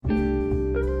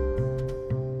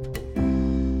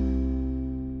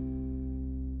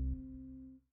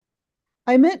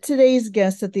I met today's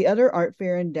guest at the other art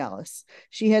fair in Dallas.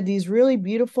 She had these really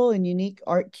beautiful and unique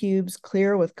art cubes,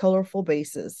 clear with colorful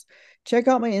bases. Check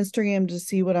out my Instagram to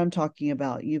see what I'm talking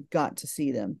about. You've got to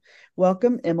see them.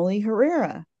 Welcome, Emily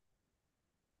Herrera.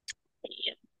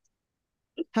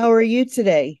 How are you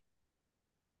today?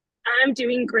 I'm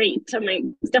doing great.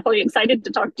 Definitely excited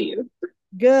to talk to you.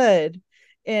 Good.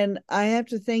 And I have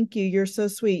to thank you. You're so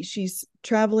sweet. She's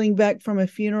traveling back from a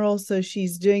funeral, so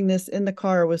she's doing this in the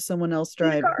car with someone else In the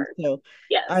driving. car. So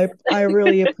Yes, I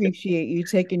really appreciate you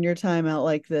taking your time out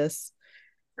like this.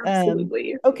 Um,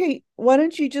 absolutely. okay, why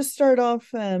don't you just start off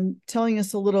telling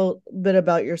us a little bit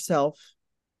about yourself?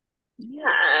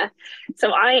 Yeah.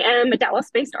 So I am a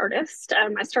Dallas-based artist.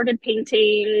 I started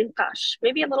painting, gosh,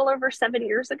 maybe a little over 7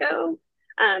 years ago.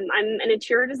 I'm an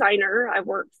interior designer. I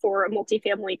work for a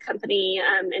multifamily company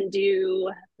and do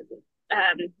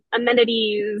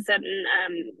amenities and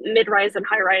mid-rise and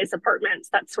high-rise apartments.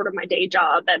 That's sort of my day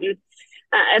job. And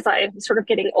as I'm sort of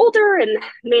getting older and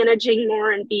managing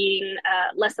more and being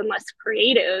less and less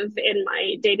creative in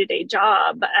my day to day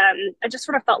job, I just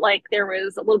sort of felt like there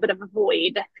was a little bit of a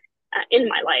void in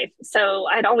my life. So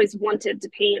I'd always wanted to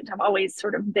paint. I've always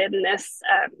sort of been this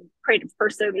creative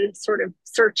person, sort of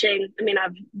searching. I mean,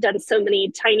 I've done so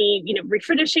many tiny,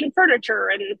 refinishing furniture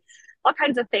and all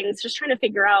kinds of things, just trying to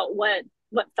figure out what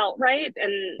felt right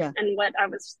Yeah. and what I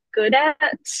was good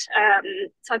at.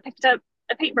 So I picked up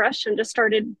a paintbrush and just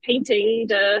started painting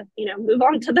to move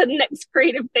on to the next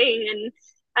creative thing, and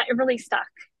it really stuck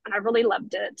and I really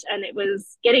loved it, and it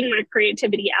was getting my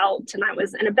creativity out and I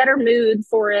was in a better mood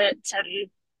for it,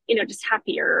 and just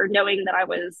happier knowing that I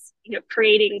was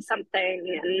creating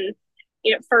something.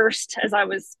 And first as I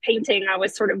was painting I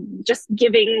was sort of just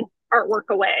giving artwork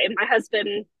away. My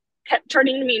husband kept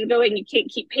turning to me and going, "You can't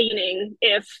keep painting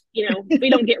if we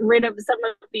don't get rid of some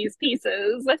of these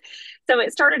pieces." So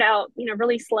it started out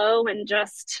really slow and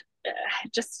just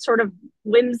sort of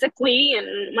whimsically,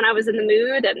 and when I was in the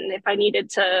mood and if I needed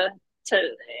to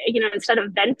instead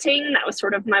of venting, that was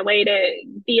sort of my way to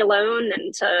be alone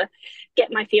and to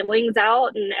get my feelings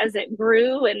out. And as it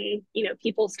grew and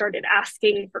people started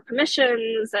asking for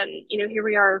commissions, and here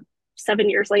we are 7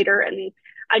 years later, and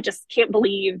I just can't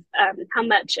believe how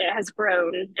much it has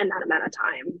grown in that amount of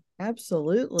time.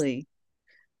 Absolutely.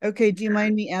 Okay, do you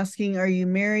mind me asking, are you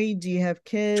married? Do you have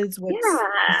kids? What's the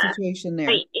Yeah, situation I there?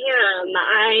 am.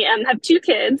 I have two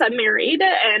kids. I'm married,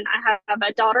 and I have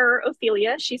a daughter,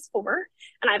 Ophelia. She's 4,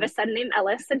 and I have a son named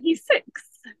Ellis, and he's 6.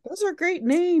 Those are great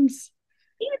names.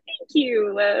 Yeah, thank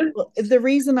you. Well, the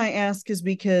reason I ask is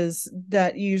because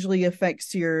that usually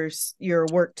affects your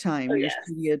work time, Oh your yes,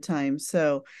 studio time.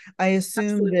 So I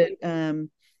assume that absolutely,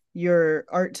 your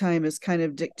art time is kind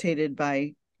of dictated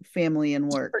by family and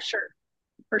work. for sure,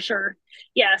 for sure.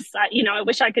 Yes, I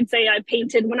wish I could say I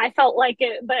painted when I felt like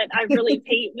it, but I really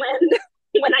paint when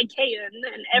when I can,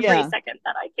 and every Yeah, second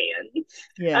that I can.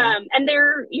 yeah. And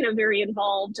they're very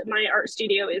involved. My art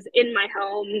studio is in my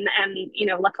home, and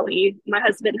luckily my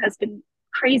husband has been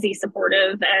crazy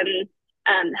supportive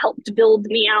and helped build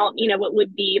me out what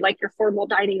would be like your formal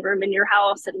dining room in your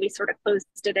house, and we sort of closed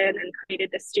it in and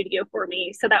created this studio for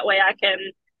me so that way I can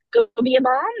go be a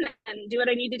mom and do what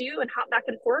I need to do and hop back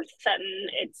and forth.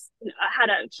 And it's had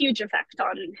a huge effect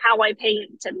on how I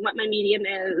paint and what my medium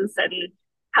is, and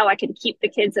how I can keep the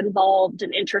kids involved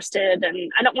and interested.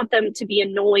 And I don't want them to be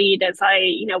annoyed as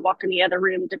I, walk in the other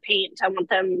room to paint. I want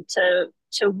them to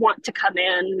want to come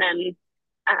in and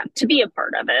to be a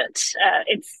part of it.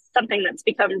 It's something that's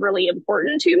become really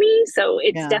important to me, so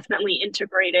it's Yeah. definitely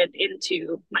integrated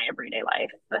into my everyday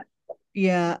life.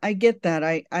 Yeah, I get that.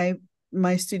 I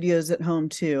my studio's at home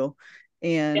too.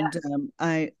 Yeah,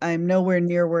 And I'm nowhere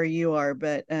near where you are,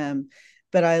 but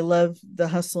I love the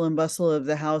hustle and bustle of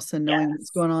the house and knowing what's yes,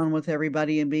 going on with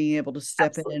everybody and being able to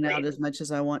step in and out absolutely. as much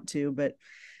as I want to. But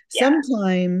Yeah.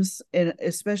 sometimes, and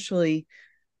especially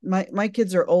my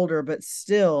kids are older, but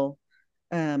still,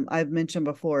 I've mentioned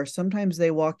before, sometimes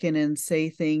they walk in and say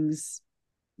things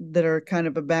that are kind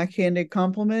of a backhanded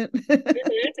compliment.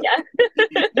 Yeah.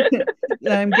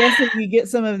 I'm guessing you get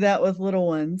some of that with little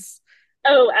ones.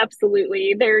 Oh,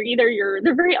 absolutely. They're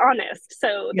very honest,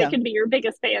 so they Yeah. can be your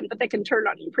biggest fan, but they can turn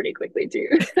on you pretty quickly too.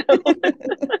 So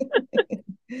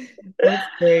That's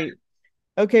great.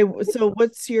 Okay, so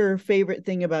what's your favorite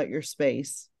thing about your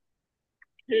space?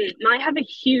 I have a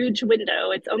huge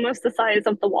window. It's almost the size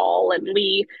of the wall, and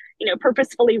we,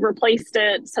 purposefully replaced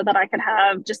it so that I could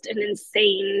have just an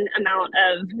insane amount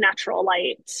of natural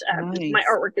light. My Nice.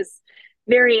 artwork is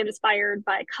very inspired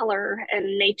by color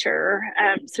and nature.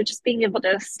 So just being able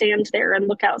to stand there and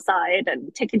look outside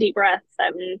and take a deep breath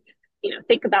and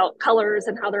think about colors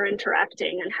and how they're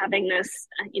interacting, and having this,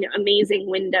 amazing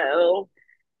window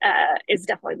is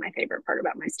definitely my favorite part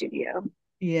about my studio.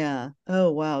 Yeah.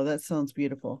 Oh, wow. That sounds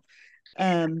beautiful.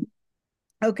 Um,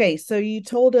 okay. So you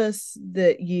told us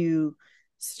that you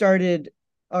started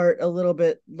art a little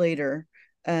bit later.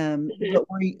 Mm-hmm. But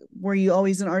were you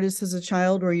always an artist as a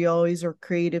child? Were you always a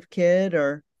creative kid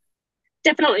or?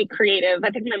 Definitely creative. I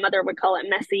think my mother would call it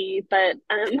messy, but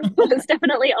was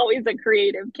definitely always a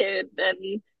creative kid,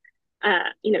 and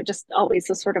just always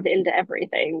was sort of into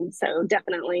everything. So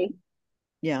definitely,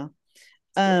 Yeah.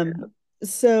 yeah.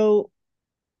 So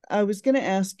I was going to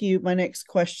ask you my next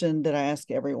question that I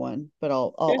ask everyone, but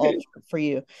I'll Mm-hmm. alter it for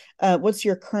you. What's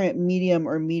your current medium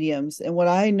or mediums? And what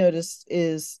I noticed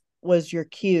was your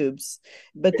cubes,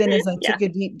 but then Mm-hmm. as I Yeah. took a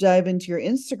deep dive into your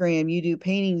Instagram, you do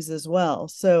paintings as well.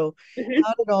 So Mm-hmm.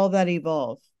 how did all that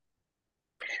evolve?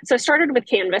 So I started with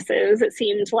canvases. It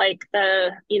seemed like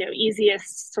the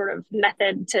easiest sort of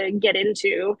method to get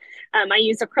into. I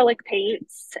use acrylic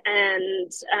paints,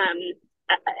 and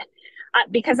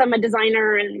because I'm a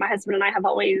designer and my husband and I have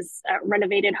always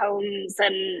renovated homes,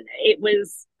 and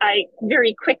I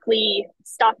very quickly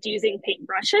stopped using paint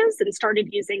brushes and started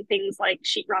using things like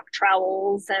sheetrock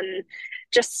trowels and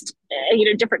just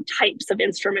different types of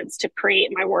instruments to create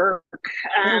my work.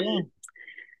 Oh, Um, wow.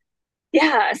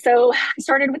 yeah, so I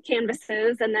started with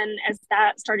canvases, and then as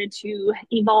that started to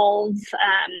evolve,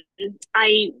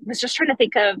 I was just trying to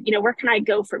think of, where can I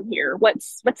go from here?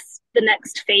 What's the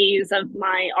next phase of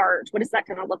my art? What is that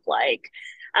going to look like?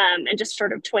 And just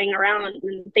sort of toying around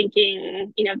and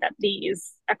thinking, that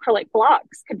these acrylic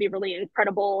blocks could be really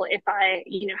incredible if I,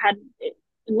 had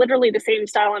literally the same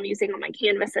style I'm using on my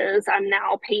canvases. I'm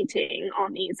now painting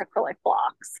on these acrylic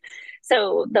blocks.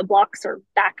 So the blocks are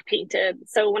back painted.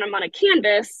 So when I'm on a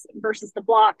canvas versus the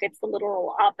block, it's the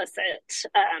literal opposite.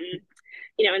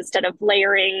 Instead of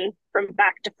layering from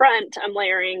back to front, I'm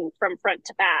layering from front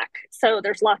to back. So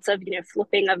there's lots of,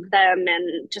 flipping of them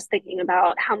and just thinking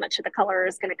about how much of the color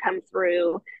is going to come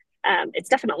through. It's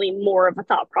definitely more of a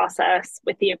thought process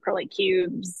with the acrylic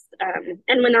cubes.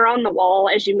 And when they're on the wall,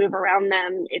 as you move around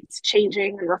them, it's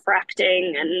changing and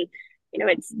refracting, and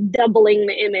it's doubling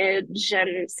the image.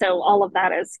 And so all of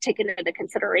that is taken into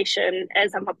consideration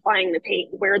as I'm applying the paint,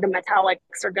 where the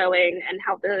metallics are going and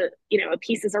how the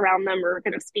pieces around them are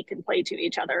going to speak and play to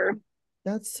each other.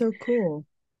 That's so cool.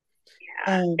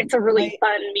 Yeah, it's a really I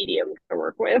fun medium to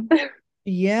work with.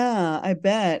 Yeah, I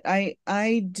bet.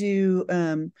 I do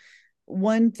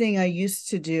one thing I used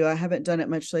to do, I haven't done it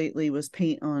much lately, was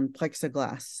paint on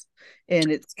plexiglass.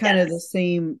 And it's kind of the Yes.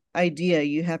 same idea.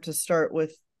 You have to start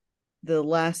with the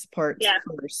last parts Yeah.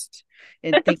 first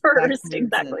and At the think first, backwards and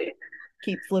exactly.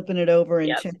 keep flipping it over and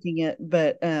Yep. checking it.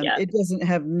 But Yep. it doesn't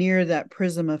have near that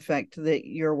prism effect that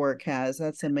your work has.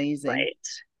 That's amazing. Right.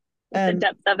 With the Um,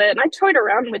 depth of it. And I toyed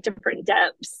around with different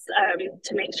depths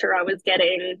to make sure I was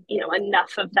getting,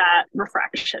 enough of that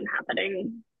refraction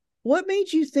happening. what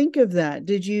made you think of that?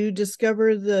 Did you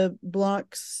discover the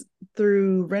blocks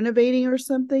through renovating or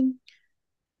something?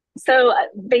 So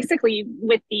basically,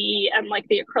 with the like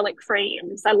the acrylic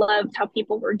frames, I loved how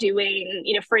people were doing,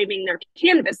 framing their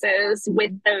canvases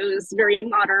with those very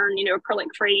modern, acrylic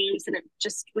frames, and it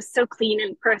just was so clean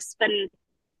and crisp. And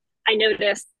I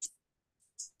noticed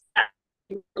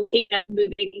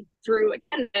moving through a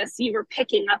canvas, you were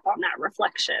picking up on that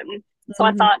reflection. So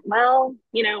I Mhm. thought, well,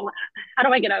 how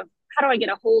do I get a how do I get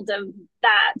a hold of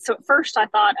that? So at first I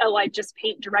thought, oh, I just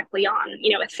paint directly on,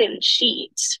 a thin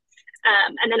sheet.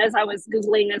 And then as I was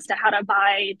Googling as to how to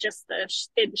buy just the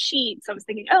thin sheets, I was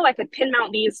thinking, oh, I could pin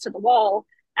mount these to the wall.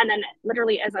 And then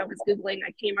literally as I was Googling,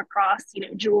 I came across,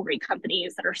 jewelry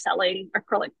companies that are selling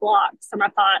acrylic blocks. And I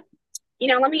thought,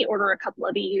 let me order a couple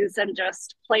of these and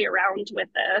just play around with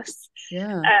this.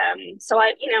 Yeah. So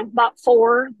I, bought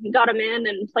four, got them in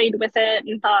and played with it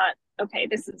and thought, okay,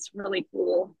 this is really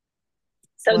cool.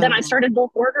 So then I Wow. started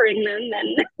bulk ordering them,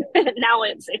 and now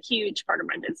it's a huge part of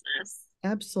my business.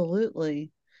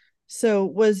 Absolutely. So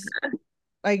was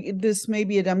I this may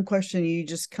be a dumb question, you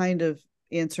just kind of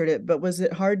answered it, but was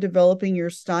it hard developing your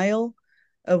style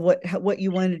of what you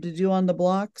wanted to do on the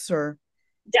blocks or?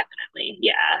 Definitely.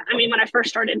 Yeah. I mean, when I first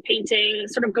started painting,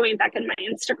 sort of going back in my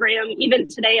Instagram, even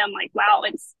today, I'm like, wow,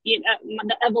 it's,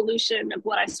 the evolution of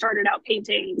what I started out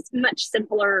painting is much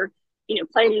simpler,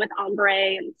 playing with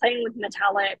ombre and playing with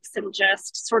metallics and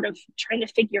just sort of trying to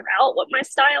figure out what my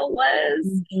style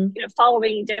was, Mhm.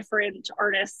 following different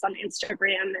artists on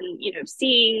Instagram and,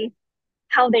 seeing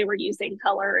how they were using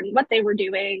color and what they were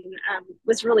doing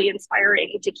was really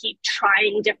inspiring to keep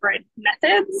trying different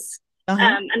methods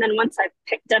Uh-huh. And then once I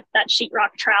picked up that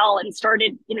sheetrock trowel and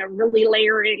started, really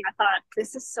layering, I thought,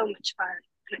 this is so much fun.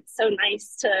 And it's so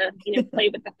nice to, play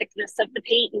with the thickness of the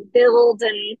paint and build.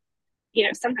 And,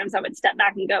 sometimes I would step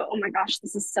back and go, oh my gosh,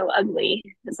 this is so ugly.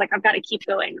 It's like, I've got to keep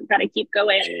going. I've got to keep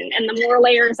going. And the more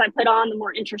layers I put on, the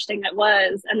more interesting it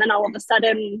was. And then all of a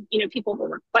sudden, people were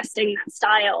requesting that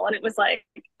style. And it was like,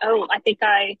 oh, I think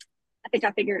I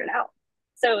figured it out.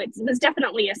 So it was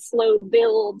definitely a slow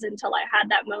build until I had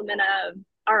that moment of,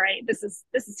 all right, this is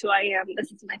who I am.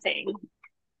 This is my thing.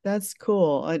 That's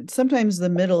cool. Sometimes the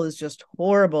middle is just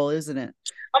horrible, isn't it?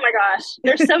 Oh my gosh,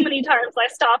 there's so many times I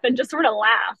stop and just sort of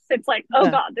laugh. It's like, oh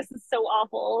Yeah. God, this is so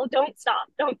awful. Don't stop.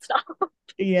 Don't stop.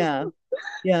 Yeah.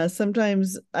 Yeah.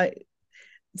 Sometimes I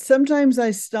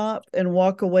stop and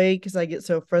walk away because I get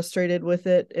so frustrated with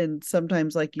it. And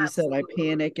sometimes, like you said, I Absolutely.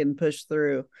 panic and push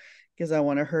through because I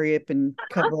want to hurry up and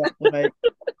Uh-huh. cover up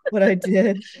what I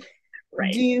did. Do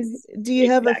Right. you do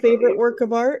you have a favorite Exactly. work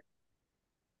of art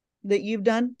that you've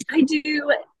done? I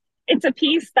do. It's a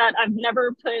piece that I've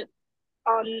never put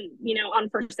on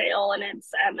for sale, and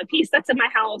it's a piece that's in my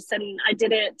house, and I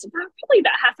did it probably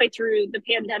about halfway through the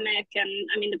pandemic. And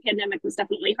I mean, the pandemic was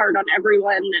definitely hard on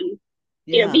everyone, and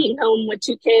Yeah. being home with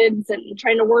two kids and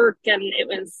trying to work, and it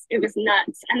was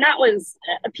nuts. And that was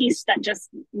a piece that just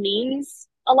means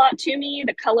a lot to me.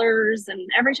 The colors, and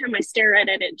every time I stare at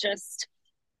it, it just,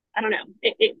 I don't know,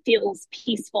 it feels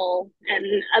peaceful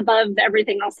and above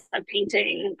everything else I'm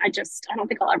painting. I don't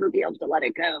think I'll ever be able to let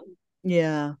it go.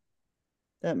 Yeah,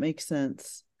 that makes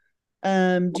sense.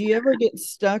 Do you ever get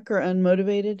stuck or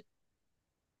unmotivated?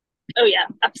 Oh yeah,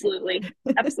 absolutely.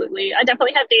 Absolutely. I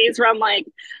definitely have days where I'm like,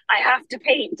 I have to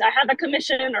paint. I have a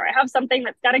commission or I have something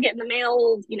that's got to get in the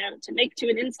mail, to make to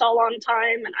an install on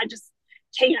time. And I just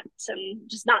can't and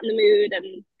just not in the mood.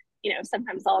 And,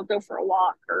 sometimes I'll go for a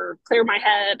walk or clear my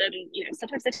head. And,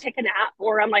 sometimes I take a nap,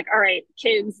 or I'm like, all right,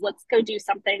 kids, let's go do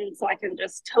something so I can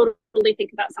just totally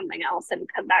think about something else and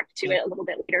come back to it a little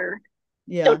bit later.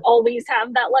 Yeah. Don't always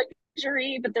have that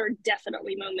luxury, but there are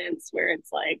definitely moments where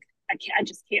it's like, I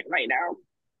just can't right now.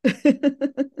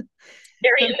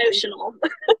 Very emotional.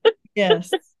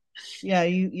 Yes. Yeah,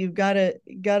 you've got to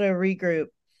regroup.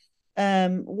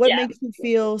 What Yeah. makes you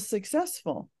feel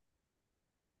successful?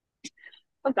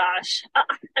 Oh gosh.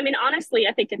 I mean, honestly,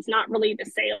 I think it's not really the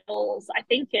sales. I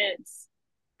think it's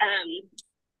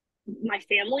my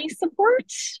family support.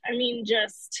 I mean,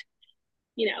 just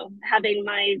having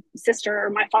my sister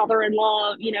or my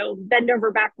father-in-law, bend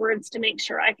over backwards to make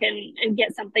sure I can and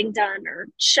get something done, or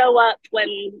show up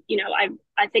when,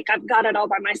 I think I've got it all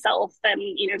by myself, and,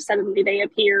 suddenly they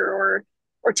appear, or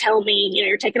tell me,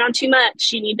 you're taking on too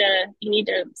much. You need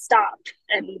to stop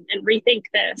and rethink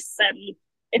this. And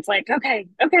it's like, okay,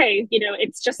 okay,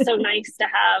 it's just so nice to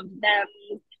have them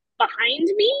behind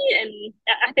me. And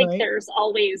I think Right? there's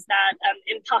always that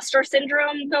imposter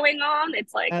syndrome going on.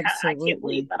 It's like, I can't believe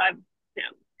Absolutely. that I've you know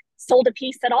sold a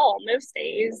piece at all most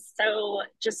days. So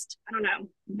just, I don't know,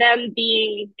 them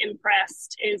being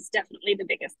impressed is definitely the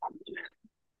biggest compliment.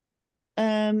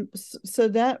 So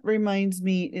that reminds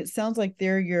me, it sounds like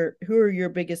who are your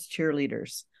biggest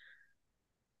cheerleaders?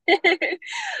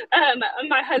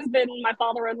 My husband, my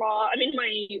father-in-law, I mean,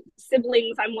 my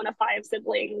siblings, I'm one of five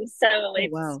siblings. So Oh,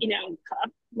 it's, wow.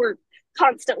 we're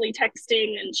constantly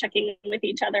texting and checking with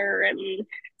each other. And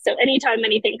so anytime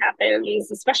anything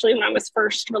happens, especially when I was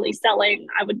first really selling,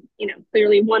 I would,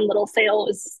 clearly one little sale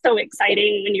is so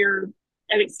exciting when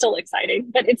I mean, it's still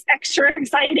exciting, but it's extra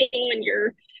exciting when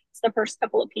it's the first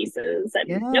couple of pieces. And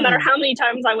no matter Yeah. how many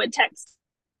times I would text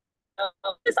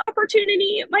this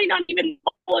opportunity, it might not even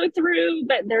follow through,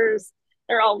 but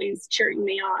they're always cheering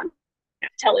me on,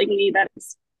 telling me that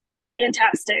it's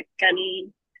fantastic.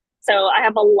 And so I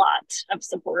have a lot of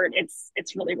support. It's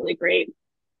really, really great.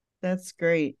 That's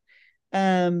great.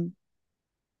 Um,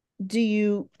 do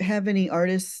you have any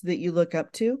artists that you look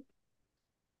up to?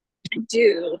 I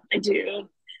do.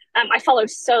 I follow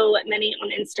so many on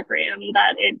Instagram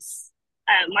that it's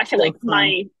I feel So like fun.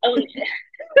 my own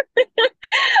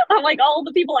I'm like, all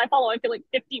the people I follow, I feel like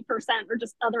 50% are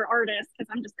just other artists,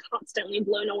 because I'm just constantly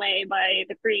blown away by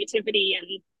the creativity. And,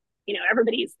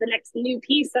 everybody's the next new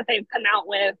piece that they've come out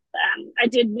with. I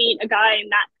did meet a guy,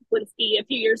 Matt Kuklinski, a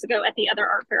few years ago at the other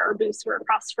art fair. Our booths were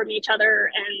across from each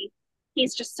other. And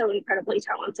he's just so incredibly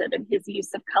talented in his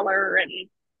use of color and,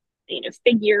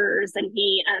 figures. And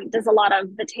he does a lot of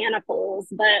botanicals,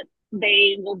 but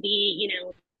they will be,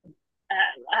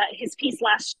 his piece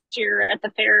last year at the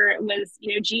fair was,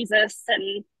 Jesus,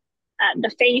 and the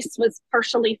face was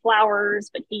partially flowers,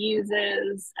 but he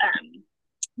uses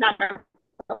not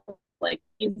like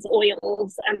these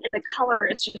oils, and the color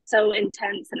is just so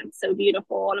intense and it's so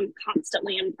beautiful, and I'm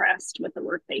constantly impressed with the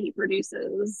work that he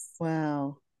produces.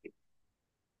 Wow.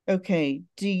 Okay.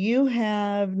 Do you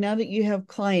have, now that you have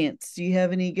clients, do you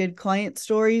have any good client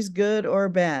stories, good or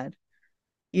bad?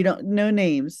 You don't, no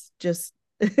names, just.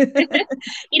 I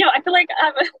feel like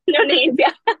no names. Yeah,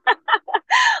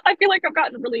 I feel like I've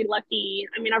gotten really lucky.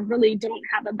 I mean, I really don't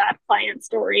have a bad client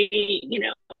story.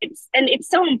 It's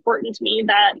so important to me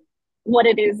that what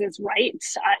it is right.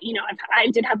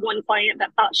 I did have one client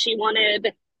that thought she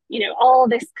wanted, all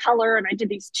this color, and I did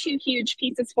these two huge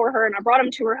pieces for her, and I brought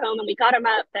them to her home, and we got them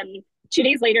up, and 2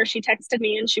 days later she texted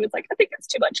me and she was like, I think it's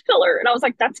too much color, and I was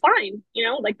like, that's fine,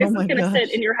 like Oh this is my going to sit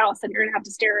in gosh. your house and you're going to have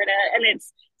to stare at it, and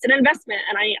it's an investment,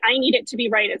 and I need it to be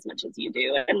right as much as you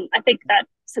do. And I think that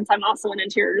since I'm also an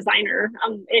interior designer,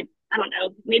 it I don't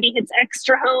know, maybe it's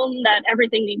extra home that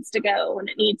everything needs to go and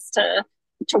it needs to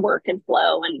work and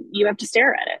flow, and you have to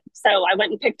stare at it. So I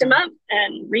went and picked them Yeah. up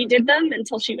and redid them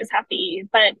until she was happy.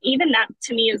 But even that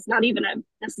to me is not even a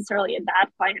necessarily a bad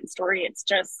client story. It's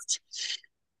just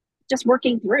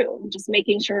working through, just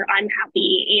making sure I'm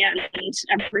happy and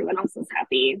everyone else is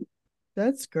happy.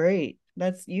 That's great.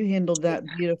 You handled that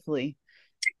beautifully.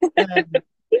 Um,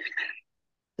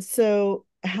 so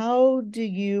how do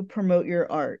you promote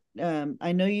your art?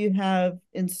 I know you have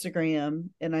Instagram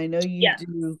and Yeah.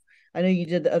 I know you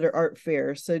did the other art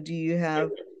fair. So do you have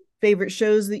favorite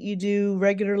shows that you do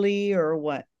regularly or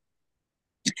what?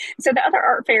 So the other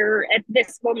art fair at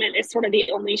this moment is sort of the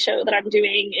only show that I'm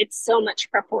doing. It's so much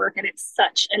prep work and it's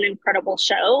such an incredible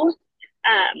show.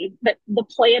 But the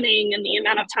planning and the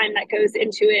amount of time that goes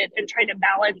into it and trying to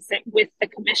balance it with the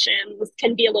commissions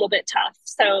can be a little bit tough.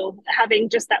 So having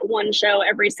just that one show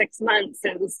every 6 months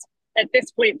is at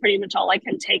this point pretty much all I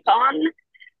can take on.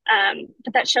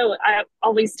 But that show, I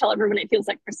always tell everyone it feels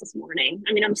like Christmas morning.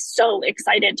 I mean, I'm so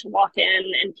excited to walk in,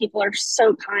 and people are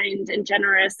so kind and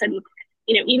generous. And,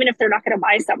 even if they're not going to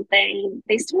buy something,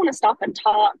 they still want to stop and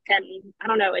talk. And I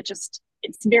don't know, it's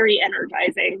very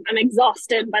energizing. I'm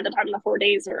exhausted by the time the 4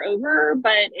 days are over,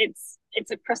 but it's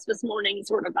a Christmas morning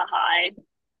sort of a high.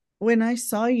 When I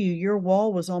saw you, your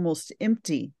wall was almost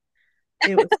empty.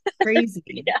 It was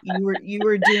crazy. Yeah. You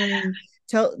were doing,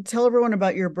 tell everyone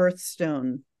about your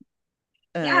birthstone.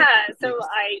 Yeah, so Yes.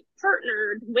 I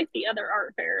partnered with the other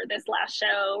art fair this last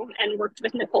show and worked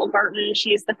with Nicole Garten.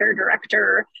 She's the fair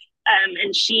director,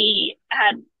 and she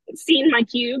had seen my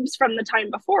cubes from the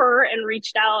time before and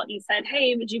reached out and said,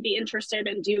 "Hey, would you be interested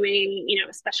in doing,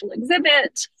 a special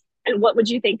exhibit? And what would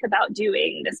you think about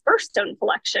doing this birthstone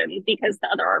collection? Because the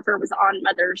other art fair was on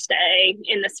Mother's Day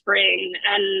in the spring,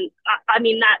 and I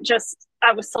mean that just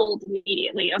I was sold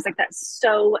immediately. I was like, that's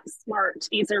so smart.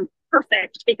 These are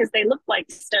perfect because they look like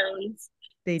stones.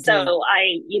 They do. So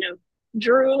I,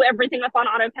 drew everything up on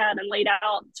AutoCAD and laid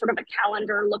out sort of a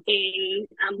calendar looking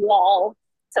wall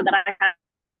so that I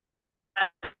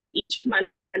had each month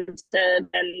to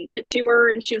then to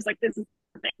her, and she was like, this is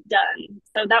perfect, done.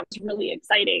 So that was really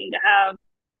exciting to have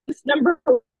this number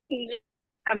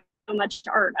have so much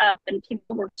art up, and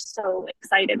people were so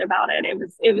excited about it.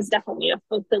 It was definitely a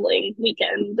fulfilling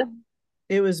weekend.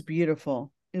 It was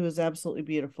beautiful. It was absolutely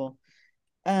beautiful.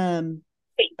 Um,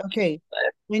 okay.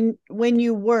 When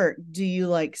you work, do you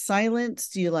like silence?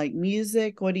 Do you like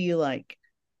music? What do you like?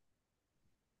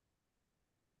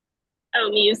 Oh,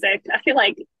 music. I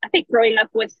think growing up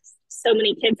with so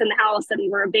many kids in the house, and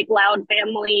we're a big loud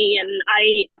family, and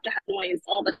I have noise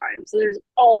all the time. So there's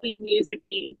always music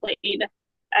being played.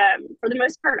 For the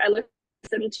most part, I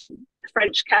listen to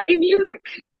French cafe music.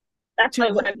 That's To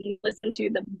probably what what? I've listened to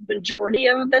the majority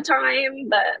of the time.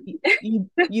 But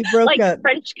You broke like up.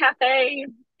 French cafe,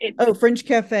 it's Oh, French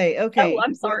Cafe. oh, Okay. I'm You broke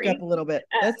up sorry, a little bit.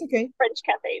 uh, That's okay. French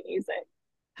cafe music.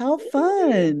 How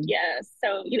fun. Yes.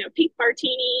 So, peak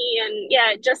martini, and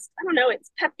yeah, just I don't know,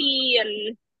 it's peppy,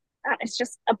 and it's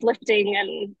just uplifting,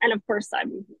 and of course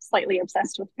I'm slightly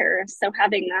obsessed with Paris. So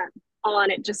having that on,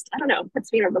 it just I don't know,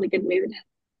 puts me in a really good mood.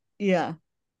 Yeah.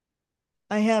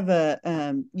 I have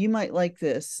a you might like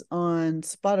this on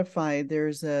Spotify.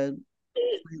 There's a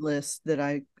playlist that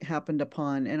I happened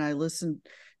upon and I listen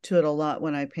to it a lot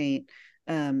when I paint.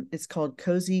 It's called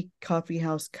Cozy Coffee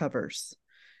House Covers.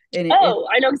 And it Oh,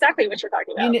 I know exactly what you're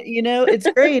talking about.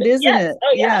 it's great, isn't Yes. it?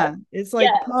 Oh yeah. Yeah. It's like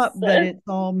pop, Yes. but it's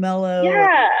all mellow and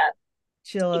Yeah.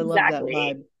 chill. I love that Exactly.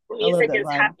 vibe. I love Music that is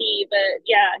vibe. happy, but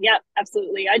yeah, yeah,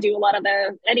 absolutely. I do a lot of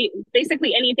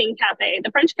basically anything cafe.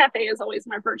 The French cafe is always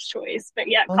my first choice, but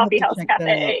yeah, I'll have coffee to house check that out.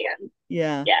 cafe, and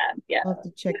Yeah. yeah, yeah. I'll have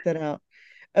to check that out.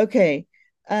 Okay.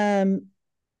 Um,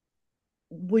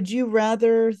 would you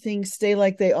rather things stay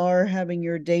like they are, having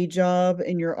your day job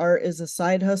and your art as a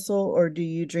side hustle, or do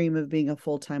you dream of being a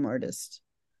full-time artist?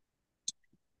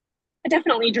 I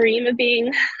definitely dream of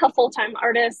being a full-time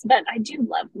artist, but I do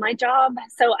love my job.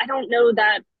 So I don't know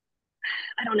that,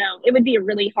 I don't know. It would be a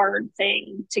really hard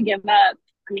thing to give up.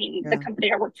 I mean, the Yeah.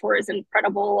 company I work for is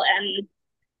incredible, and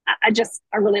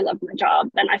I really love my job,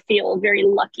 and I feel very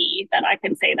lucky that I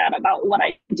can say that about what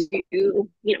I do.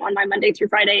 On my Monday through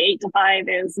Friday, 8 to 5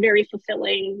 is very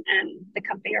fulfilling, and the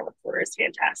company I work for is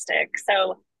fantastic.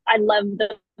 So I love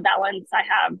the balance I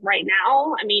have right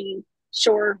now. I mean,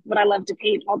 sure, would I love to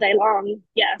paint all day long?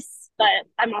 Yes, but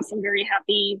I'm also very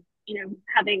happy,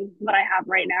 having what I have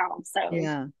right now. So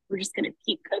Yeah. we're just gonna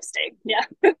keep coasting. Yeah.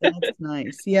 That's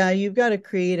nice. Yeah, you've got a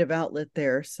creative outlet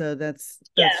there, so that's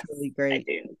Yes, really I great.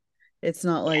 do. It's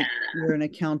not like Yeah. you're an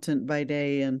accountant by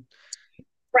day and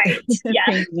Right. Yeah.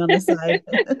 painting on the side.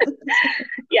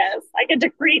 Yes, I get to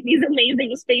create these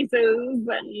amazing spaces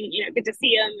and get to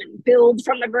see them and build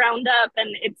from the ground up,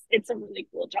 and it's a really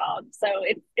cool job. So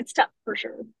it's tough for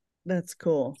sure. That's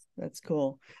cool. That's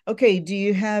cool. Okay, do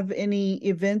you have any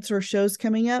events or shows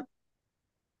coming up?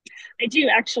 I do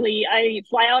actually. I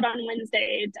fly out on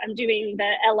Wednesday. I'm doing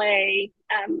the LA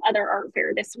other art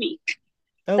fair this week.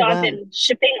 Oh, So I've wow. been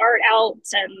shipping art out,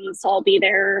 and so I'll be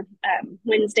there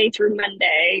Wednesday through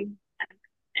Monday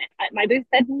at my booth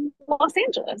in Los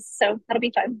Angeles. So that'll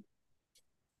be fun.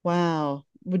 Wow.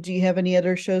 Would you have any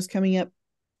other shows coming up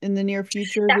in the near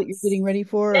future that you're That's getting ready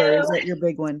for, or is no, that your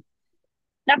big one?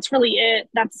 that's really it.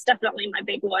 That's definitely my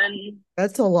big one.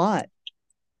 That's a lot.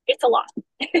 It's a lot.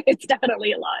 It's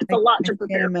definitely a lot. It's a lot I to can't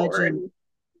prepare for. imagine. And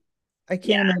I can't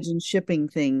yeah, imagine shipping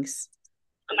things.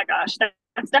 oh my gosh,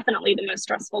 that's definitely the most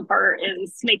stressful part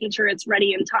is making sure it's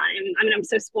ready in time. I mean, I'm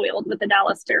so spoiled with the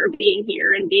Dallas Fair being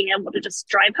here and being able to just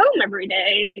drive home every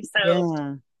day. So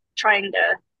Yeah. trying to,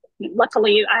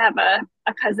 luckily, I have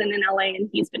a cousin in LA and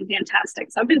he's been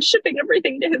fantastic. So I've been shipping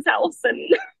everything to his house and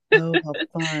Oh, how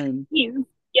fun. he's,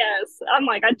 yes, I'm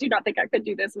like, I do not think I could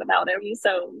do this without him.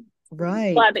 So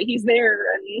Right. glad that he's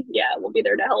there and yeah, we'll be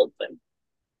there to help. And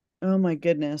Oh my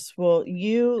goodness. Well,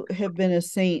 you have been a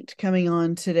saint coming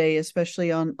on today,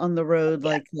 especially on the road yeah,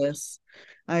 like this.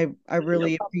 I no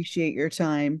really problem. appreciate your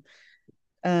time.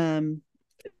 Um,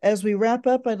 as we wrap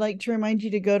up, I'd like to remind you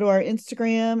to go to our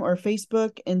Instagram or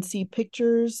Facebook and see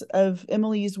pictures of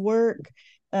Emily's work,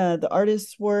 the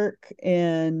artist's work,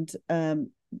 and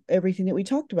everything that we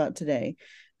talked about today.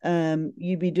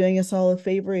 You'd be doing us all a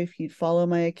favor if you'd follow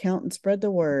my account and spread the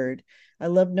word. I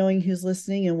love knowing who's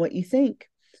listening and what you think.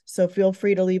 So feel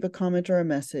free to leave a comment or a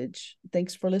message.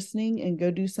 Thanks for listening and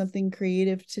go do something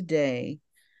creative today.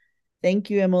 Thank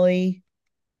you, Emily.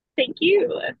 Thank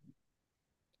you.